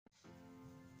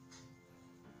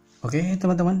Oke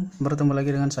teman-teman, bertemu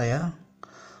lagi dengan saya.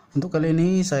 Untuk kali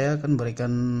ini saya akan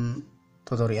berikan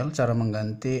tutorial cara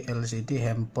mengganti LCD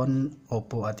handphone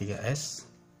OPPO A3S,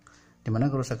 dimana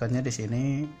kerusakannya di sini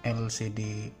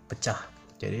LCD pecah.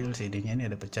 Jadi LCD-nya ini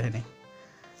ada pecah ini.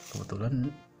 Kebetulan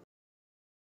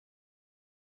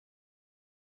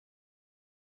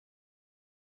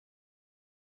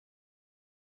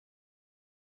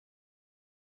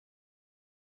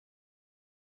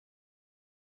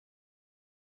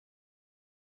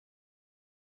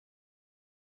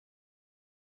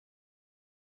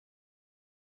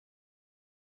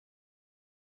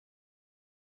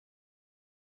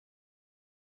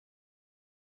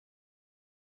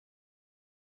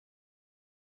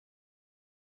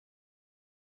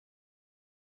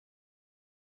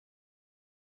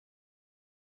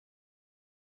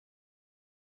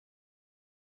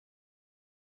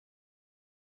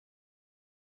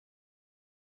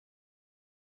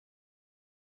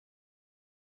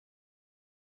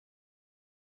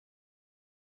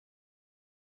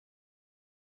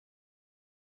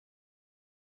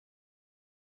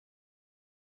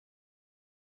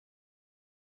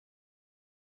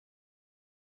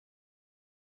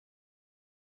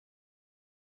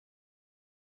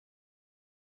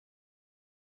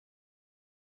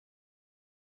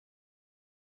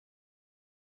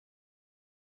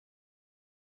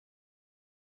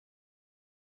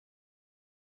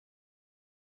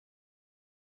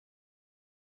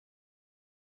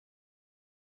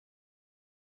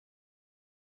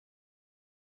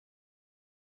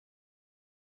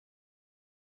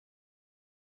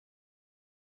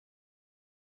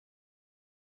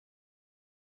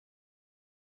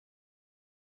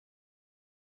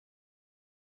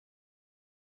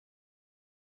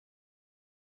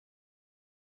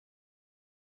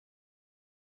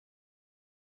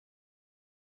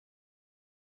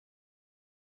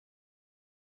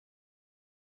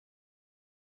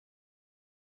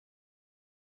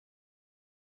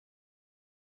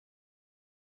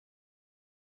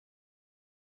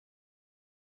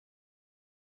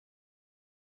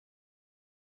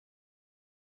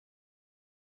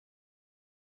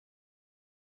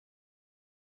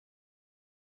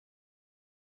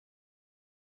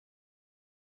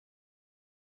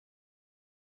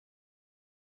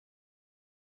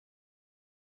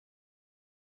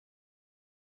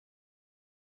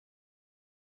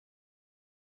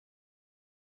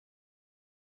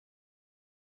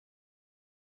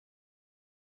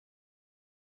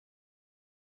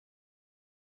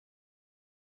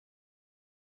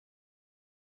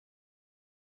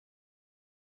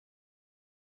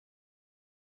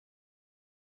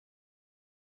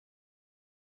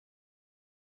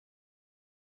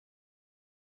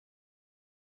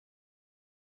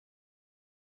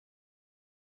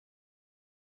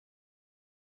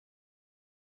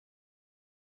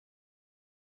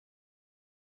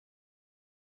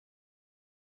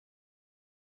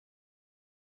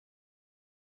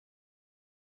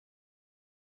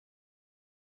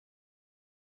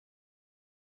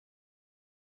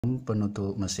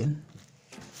penutup mesin,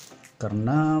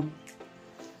 karena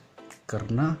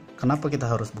kenapa kita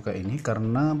harus buka ini,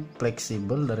 karena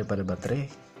fleksibel daripada baterai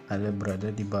ada berada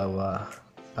di bawah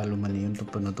aluminium untuk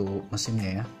penutup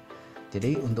mesinnya ya.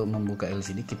 Jadi untuk membuka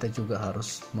LCD kita juga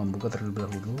harus membuka terlebih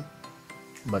dahulu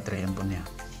baterai handphonenya.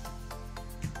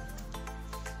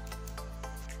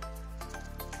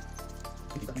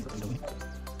 Kita buka dulu.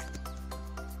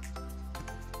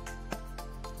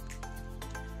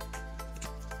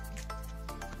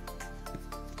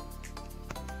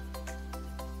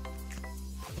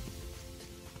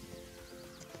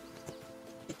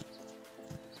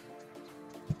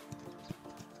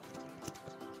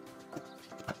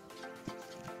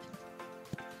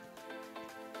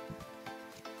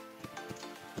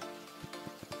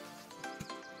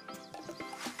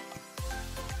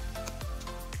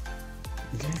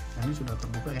 Oke, ini sudah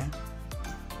terbuka ya.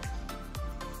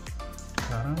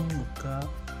 Sekarang buka,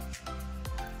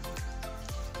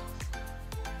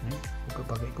 ini buka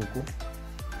pakai kuku.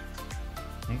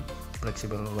 Ini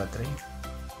fleksibel baterai.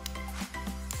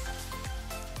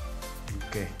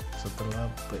 Oke, setelah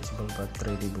fleksibel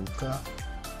baterai dibuka,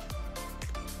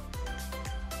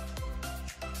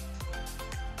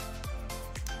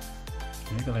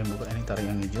 ini kalian buka, ini tarik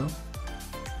yang hijau.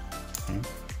 Ini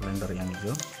kalian tarik yang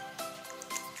hijau.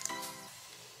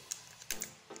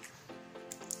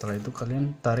 Setelah itu kalian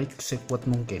tarik sekuat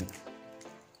mungkin.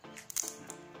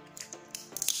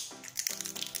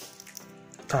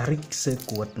 Tarik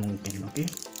sekuat mungkin, oke?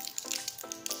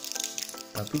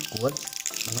 Tapi kuat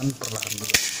dengan perlahan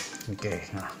dulu. Oke,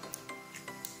 nah.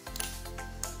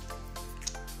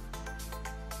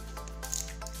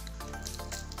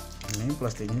 Ini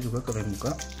plastiknya juga kalian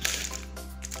buka.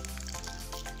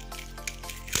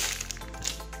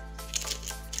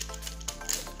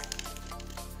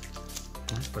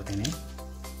 Nah, seperti ini.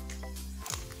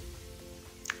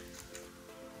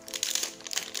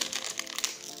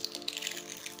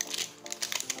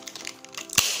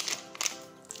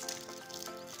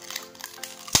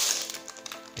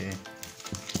 Oke.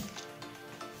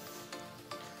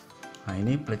 Nah,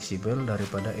 ini fleksibel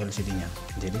daripada LCD-nya.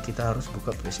 Jadi kita harus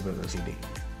buka fleksibel LCD.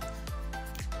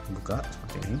 Buka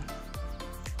seperti ini.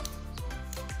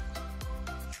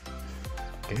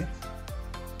 Oke.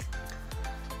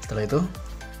 Setelah itu,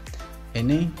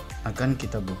 ini akan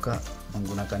kita buka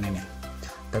menggunakan ini.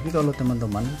 Tapi kalau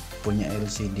teman-teman punya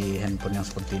LCD handphone yang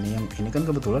seperti ini kan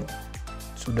kebetulan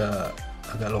sudah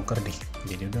agak loker nih.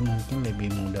 Jadi udah mungkin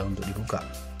lebih mudah untuk dibuka.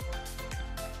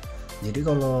 Jadi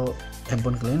kalau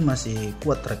handphone kalian masih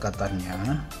kuat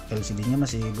rekatannya, LCD-nya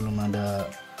masih belum ada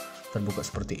terbuka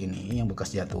seperti ini yang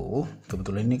bekas jatuh.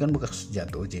 Kebetulan ini kan bekas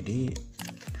jatuh, jadi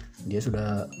dia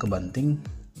sudah kebanting,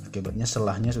 akibatnya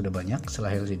selahnya sudah banyak,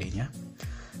 selah LCD-nya.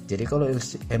 Jadi kalau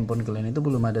handphone kalian itu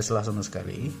belum ada selah sama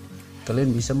sekali,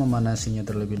 kalian bisa memanasinya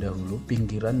terlebih dahulu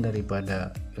pinggiran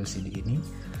daripada LCD ini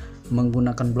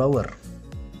menggunakan blower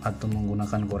atau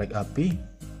menggunakan korek api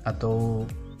atau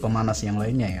pemanas yang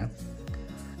lainnya ya.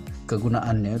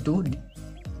 Kegunaannya itu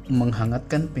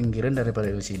menghangatkan pinggiran daripada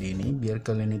LCD ini biar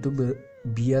kalian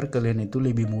itu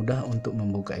lebih mudah untuk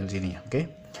membuka LCD-nya.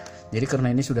 Oke. Jadi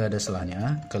karena ini sudah ada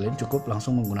selahnya, kalian cukup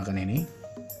langsung menggunakan ini.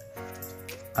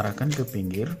 Arahkan ke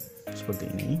pinggir seperti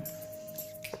ini.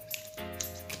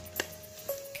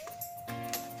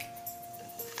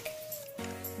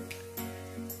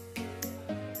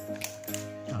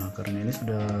 Nah, karena ini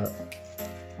sudah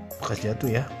bekas jatuh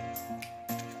ya.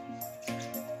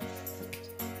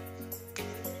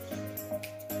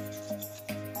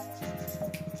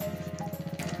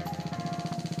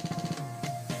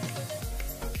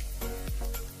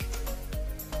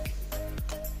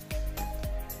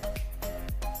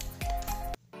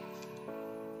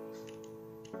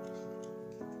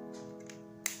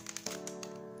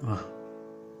 Wah.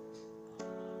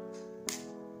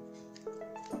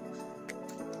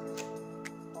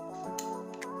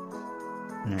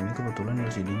 Nah, ini kebetulan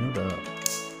LCD-nya udah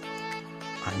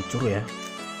hancur ya.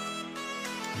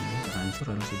 Ini udah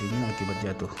hancur LCD-nya akibat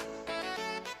jatuh.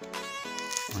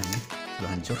 Nah, ini udah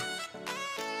hancur.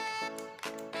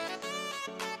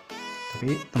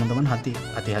 Tapi teman-teman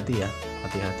hati-hati ya.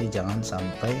 Hati-hati jangan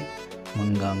sampai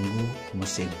mengganggu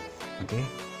mesin. Oke.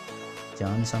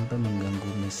 Jangan sampai mengganggu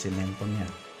mesin handphonenya.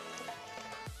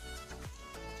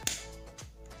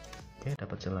 Oke,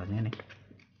 dapat celahnya nih.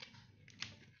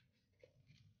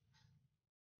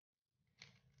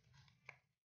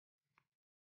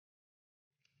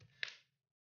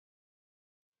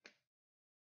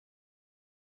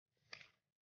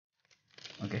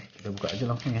 Oke, kita buka aja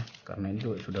langsung ya, karena ini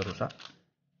juga sudah rusak.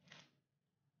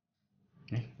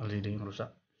 Nih, LCD yang rusak.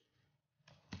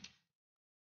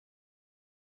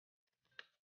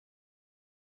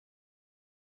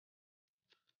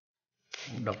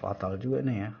 Udah fatal juga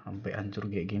nih ya, sampai hancur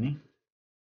kayak gini.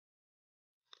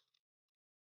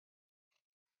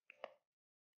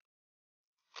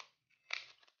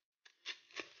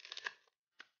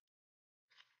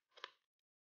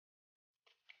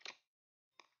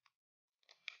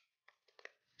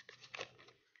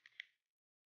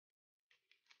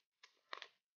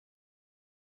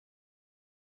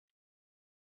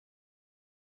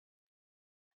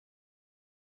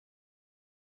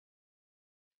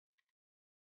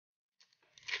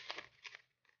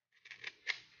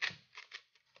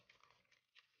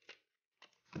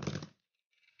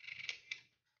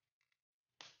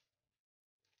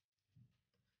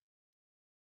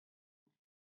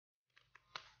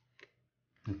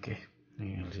 Oke,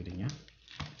 ini LCD-nya.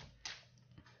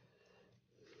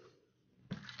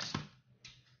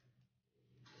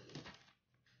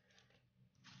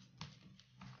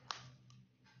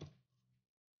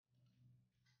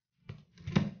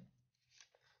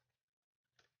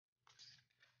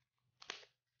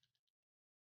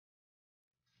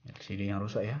 LCD yang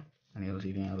rusak ya. Ini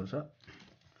LCD yang rusak.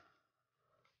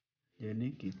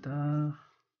 Jadi kita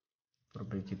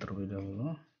perbaiki terlebih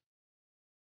dahulu.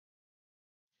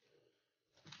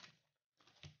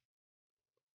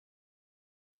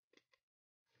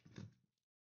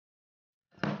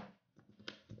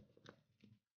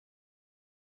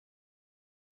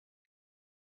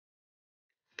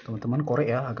 Teman-teman korek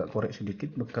ya, agak korek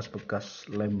sedikit bekas-bekas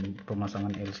lem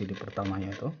pemasangan LCD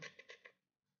pertamanya itu.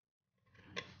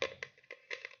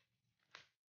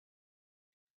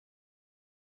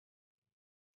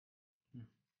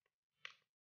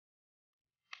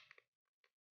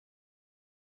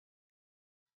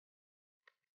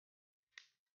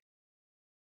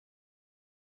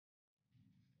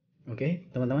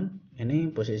 Oke teman-teman, ini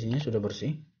posisinya sudah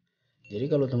bersih. Jadi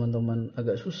kalau teman-teman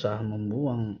agak susah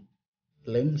membuang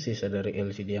lem sisa dari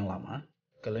LCD yang lama,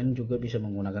 kalian juga bisa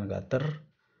menggunakan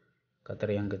cutter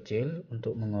yang kecil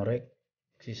untuk mengorek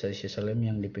sisa-sisa lem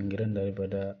yang di pinggiran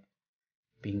daripada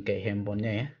bingkai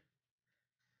handphonenya ya.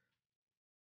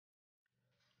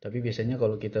 Tapi biasanya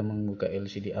kalau kita membuka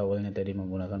LCD awalnya tadi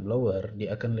menggunakan blower,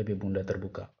 dia akan lebih mudah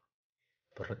terbuka.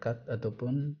 Perekat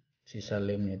ataupun sisa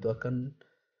lemnya itu akan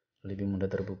lebih mudah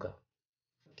terbuka.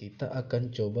 Kita akan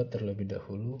coba terlebih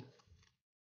dahulu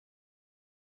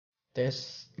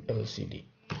tes LCD.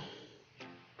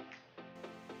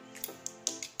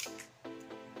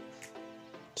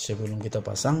 Sebelum kita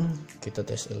pasang, kita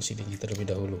tes LCD-nya terlebih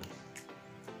dahulu.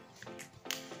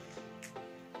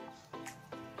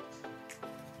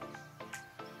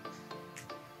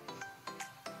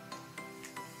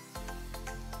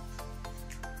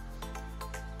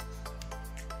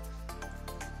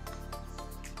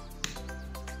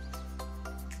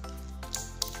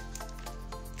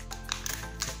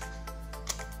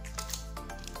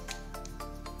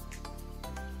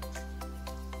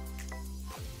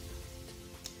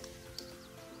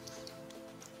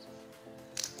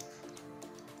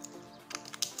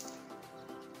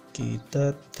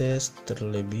 Kita tes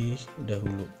terlebih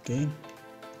dahulu, oke.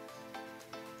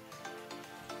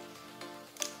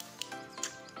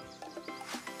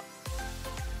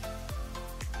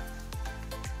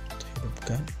 Kita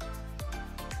hidupkan.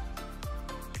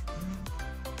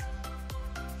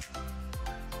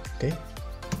 Oke.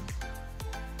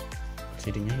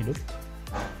 LCD-nya hidup.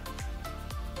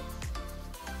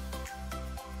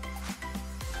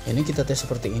 Ini kita tes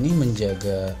seperti ini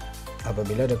menjaga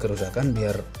apabila ada kerusakan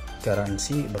biar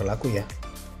garansi berlaku ya.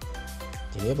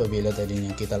 Jadi apabila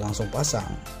tadinya kita langsung pasang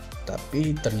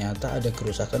tapi ternyata ada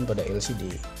kerusakan pada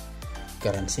LCD,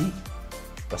 garansi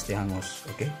pasti hangus.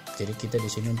 Oke. Jadi kita di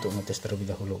sini untuk ngetes terlebih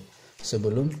dahulu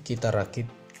sebelum kita rakit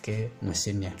ke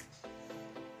mesinnya.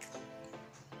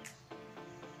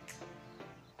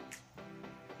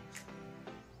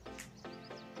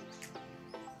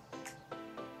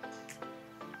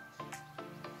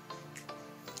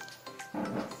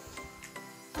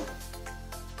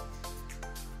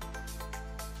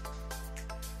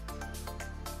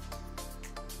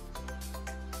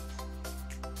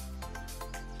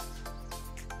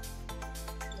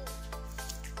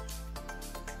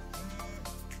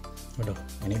 Waduh,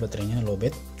 ini baterainya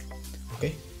lowbat.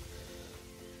 Oke.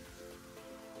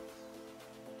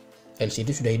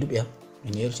 LCD sudah hidup ya.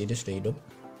 Ini LCD sudah hidup.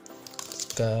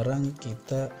 Sekarang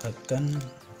kita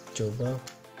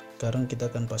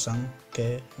akan pasang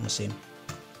ke mesin.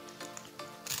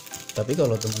 Tapi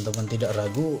kalau teman-teman tidak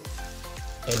ragu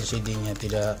LCD-nya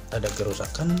tidak ada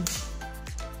kerusakan,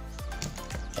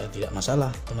 ya tidak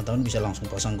masalah, teman-teman bisa langsung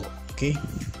pasang kok. Oke.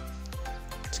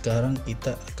 Sekarang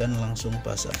kita akan langsung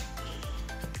pasang.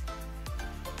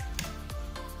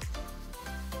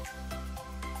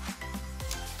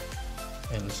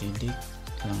 LCD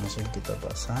langsung kita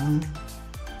pasang.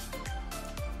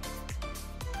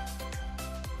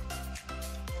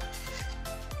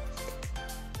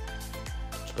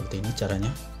 Seperti ini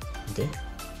caranya. Oke.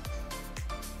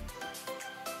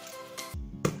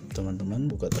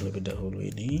 Teman-teman buka terlebih dahulu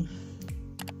ini.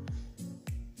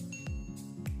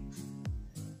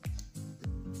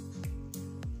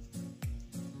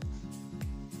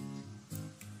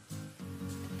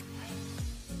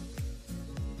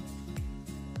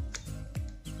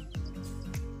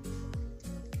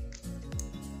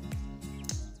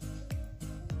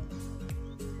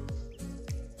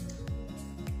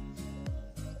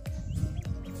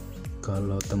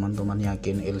 Kalau teman-teman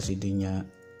yakin LCD-nya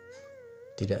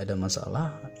tidak ada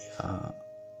masalah, ya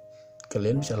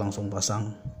kalian bisa langsung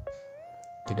pasang,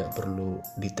 tidak perlu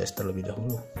dites terlebih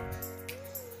dahulu.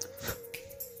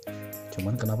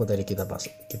 Cuman kenapa tadi kita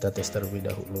tes terlebih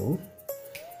dahulu?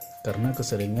 Karena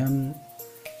keseringan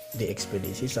di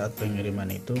ekspedisi saat pengiriman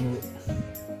itu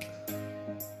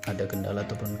ada kendala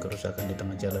ataupun kerusakan di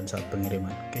tengah jalan saat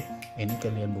pengiriman. Oke, ini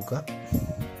kalian buka.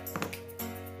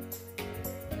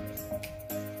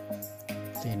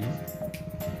 Ini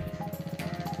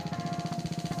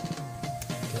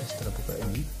oke, setelah buka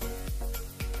ini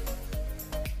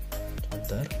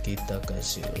sebentar kita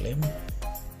kasih lem.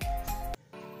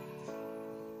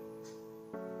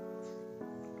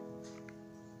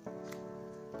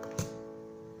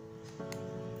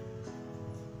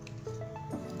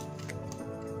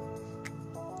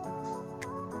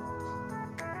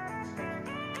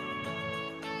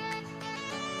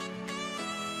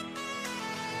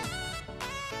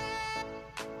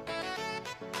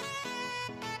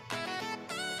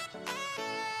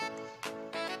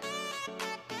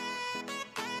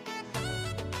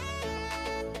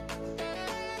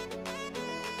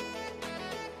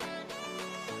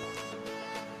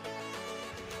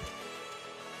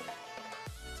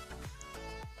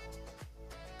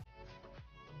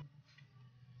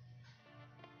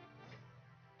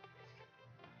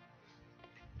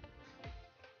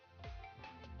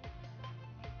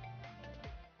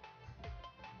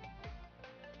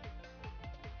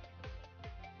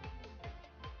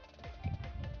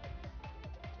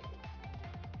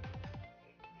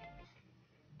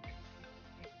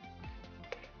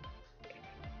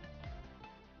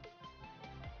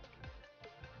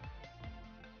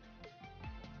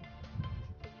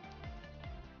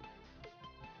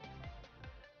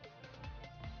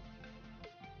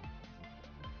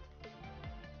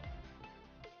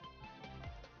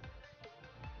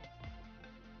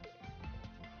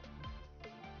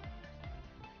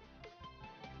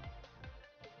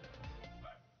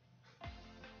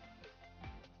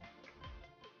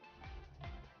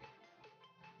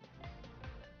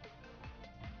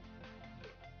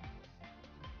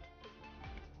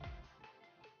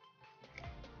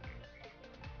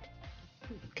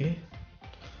 Oke.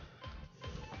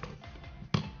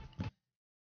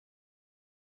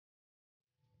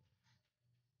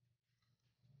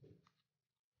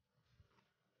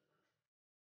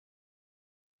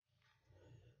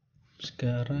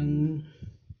 Sekarang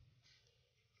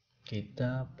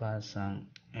kita pasang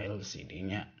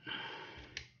LCD-nya.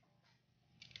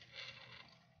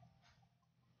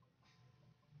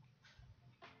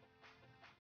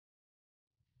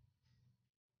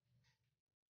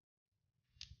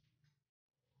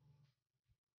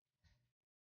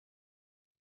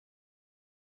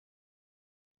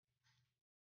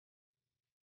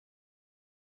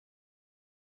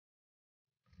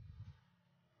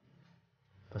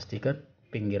 Pastikan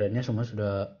pinggirannya semua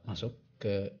sudah masuk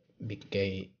ke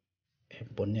bingkai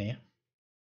handphonenya ya.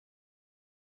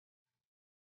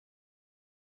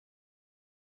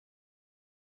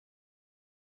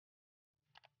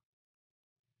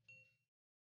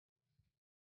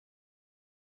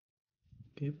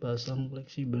 Oke, pasang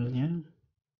fleksibelnya.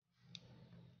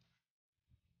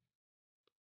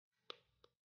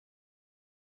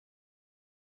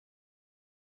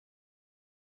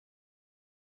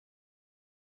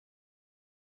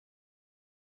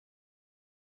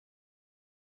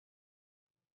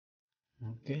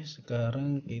 Oke,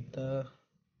 sekarang kita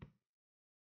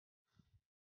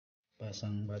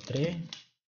pasang baterai.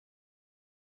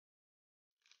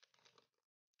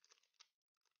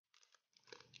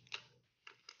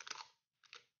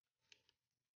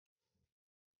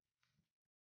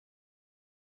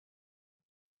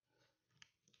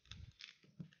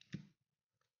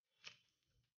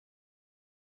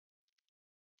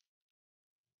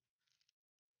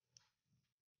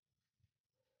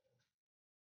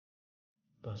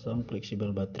 Pasang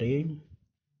fleksibel baterai.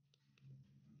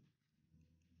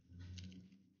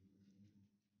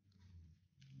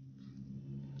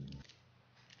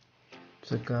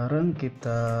 Sekarang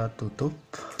kita tutup.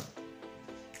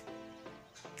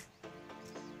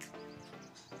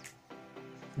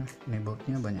 Nah, ini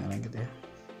bautnya banyak lagi ya.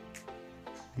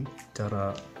 Ini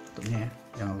cara tutupnya ya.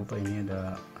 Jangan lupa ini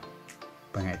ada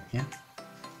pengaitnya.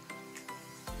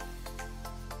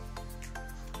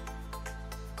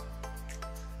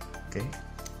 Oke.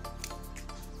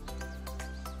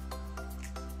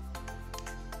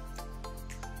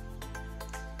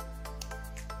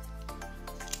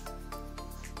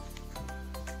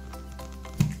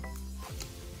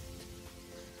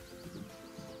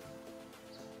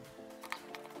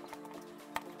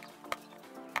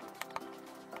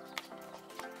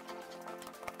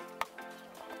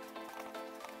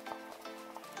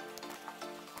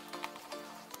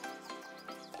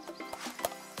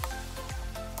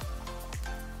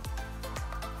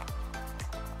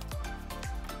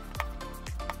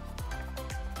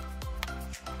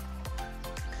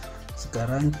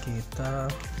 Sekarang kita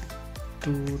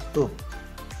tutup.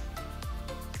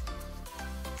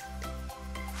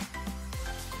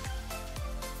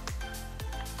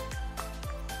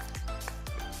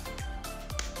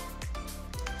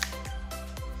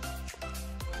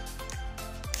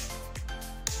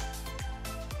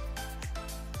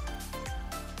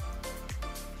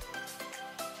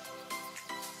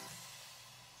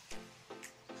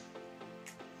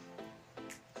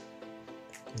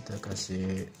 Kita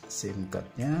kasih SIM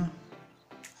card-nya.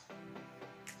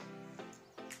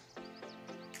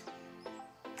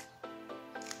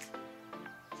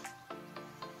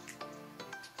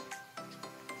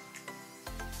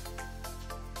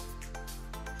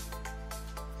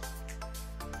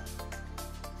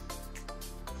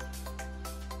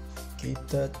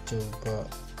 Kita coba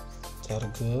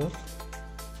charger.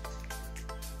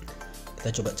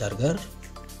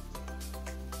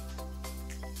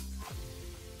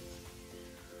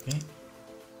 Oke.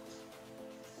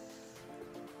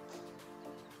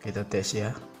 Kita tes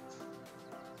ya.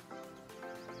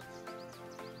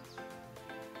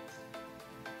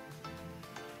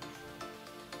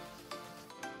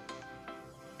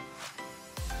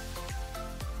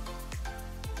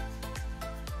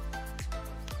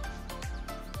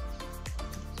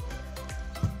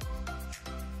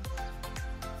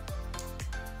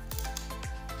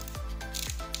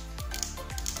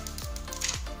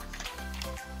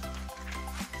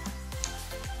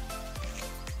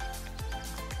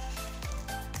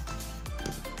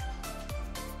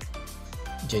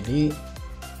 Jadi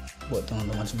buat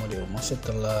teman-teman semua di rumah,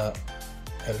 setelah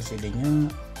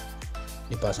LCD-nya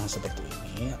dipasang seperti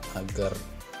ini, agar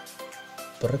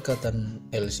perekatan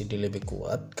LCD lebih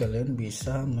kuat, kalian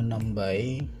bisa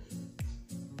menambahi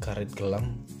karet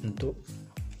gelang untuk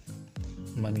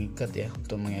mengikat ya,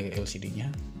 untuk mengikat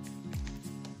LCD-nya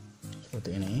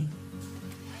seperti ini.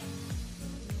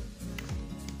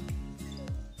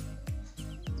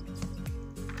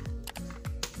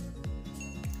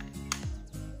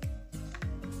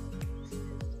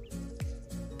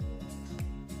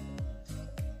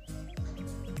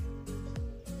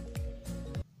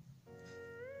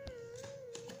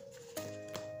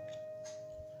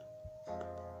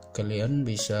 Kalian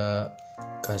bisa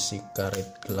kasih karet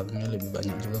gelangnya lebih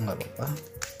banyak juga nggak apa-apa,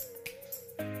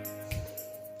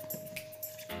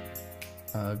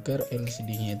 agar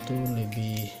LCD-nya itu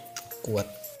lebih kuat.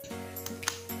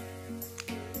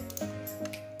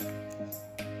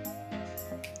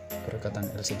 Perekatan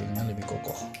LCD-nya lebih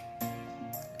kokoh.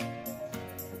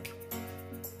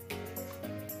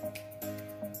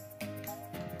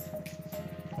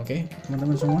 Oke,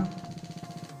 teman-teman semua,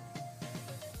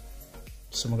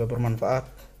 semoga bermanfaat.